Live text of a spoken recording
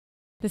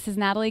This is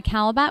Natalie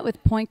Kalibat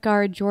with point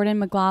guard Jordan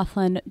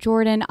McLaughlin.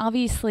 Jordan,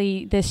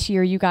 obviously this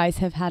year you guys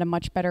have had a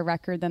much better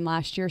record than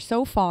last year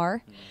so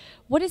far.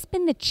 What has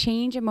been the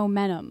change in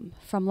momentum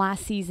from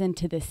last season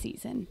to this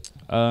season?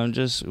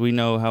 We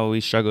know how we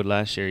struggled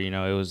last year. You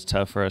know, it was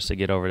tough for us to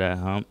get over that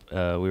hump. We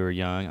were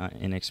young,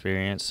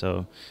 inexperienced,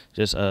 so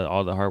just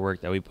all the hard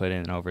work that we put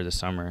in over the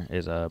summer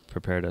is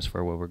prepared us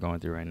for what we're going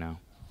through right now.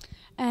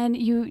 And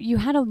you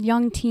had a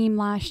young team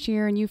last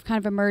year, and you've kind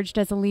of emerged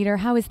as a leader.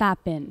 How has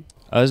that been?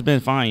 It's been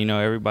fine. You know,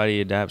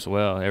 everybody adapts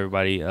well.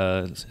 Everybody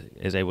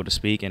is able to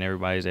speak, and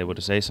everybody's able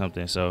to say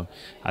something. So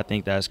I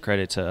think that's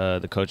credit to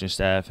the coaching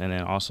staff, and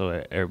then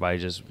also everybody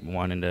just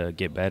wanting to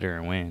get better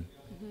and win.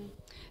 Mm-hmm.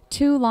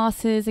 2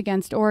 losses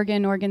against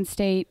Oregon, Oregon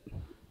State.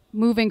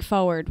 Moving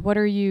forward, what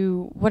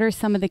are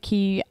some of the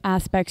key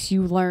aspects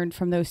you learned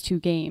from those 2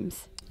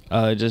 games?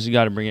 You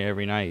got to bring it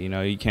every night. You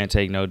know, you can't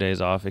take no days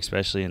off,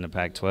 especially in the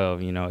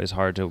Pac-12. You know, it's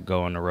hard to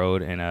go on the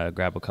road and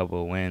grab a couple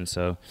of wins.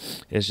 So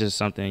it's just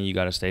something you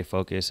got to stay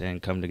focused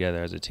and come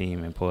together as a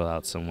team and pull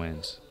out some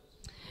wins.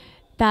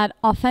 That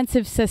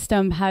offensive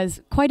system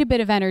has quite a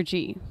bit of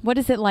energy. What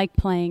is it like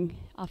playing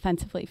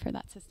offensively for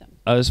that system?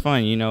 It's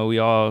fun. You know, we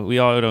all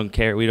don't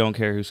care. We don't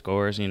care who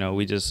scores. You know,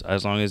 we just,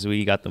 as long as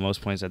we got the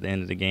most points at the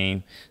end of the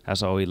game,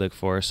 that's all we look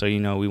for. So, you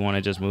know, we want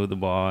to just move the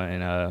ball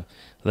and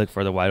look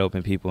for the wide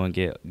open people and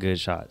get good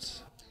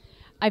shots.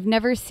 I've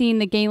never seen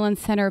the Galen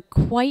Center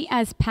quite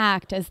as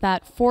packed as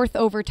that 4th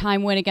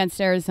overtime win against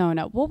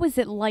Arizona. What was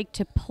it like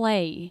to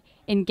play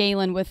in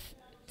Galen with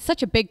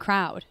such a big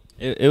crowd?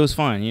 It was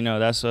fun. You know,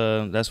 that's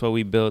what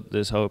we built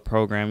this whole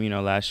program. You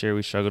know, last year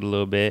we struggled a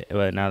little bit,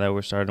 but now that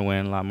we're starting to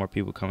win, a lot more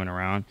people coming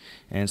around,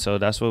 and so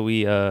that's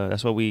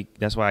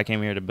why I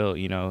came here to build.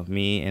 You know,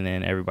 me and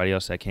then everybody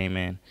else that came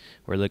in.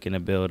 We're looking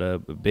to build a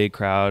big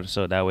crowd,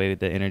 so that way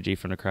the energy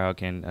from the crowd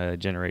can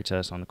generate to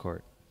us on the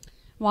court.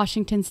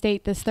 Washington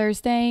State this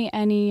Thursday.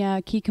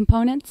 Any key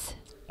components?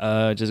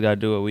 Just got to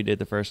do what we did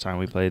the first time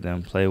we played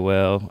them. Play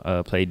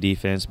well, play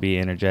defense, be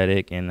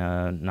energetic, and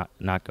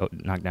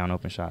knock down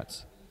open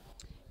shots.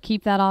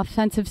 Keep that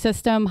offensive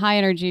system high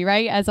energy,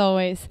 right? As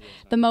always.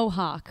 The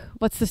Mohawk,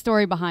 what's the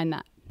story behind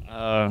that?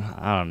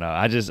 I don't know.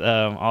 I just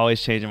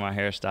always changing my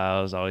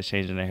hairstyles, always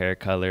changing the hair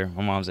color.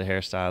 My mom's a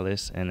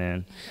hairstylist, and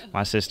then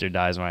my sister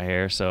dyes my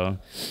hair. So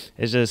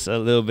it's just a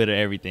little bit of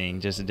everything,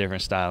 just a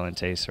different style and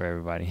taste for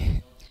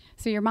everybody.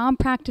 So your mom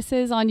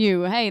practices on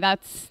you. Hey,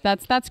 that's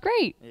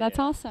great. Yeah. That's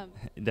awesome.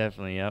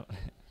 Definitely, yep.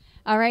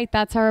 All right,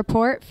 that's our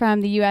report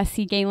from the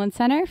USC Galen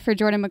Center. For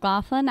Jordan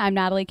McLaughlin, I'm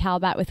Natalie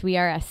Kalibat with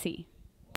WeAreSC.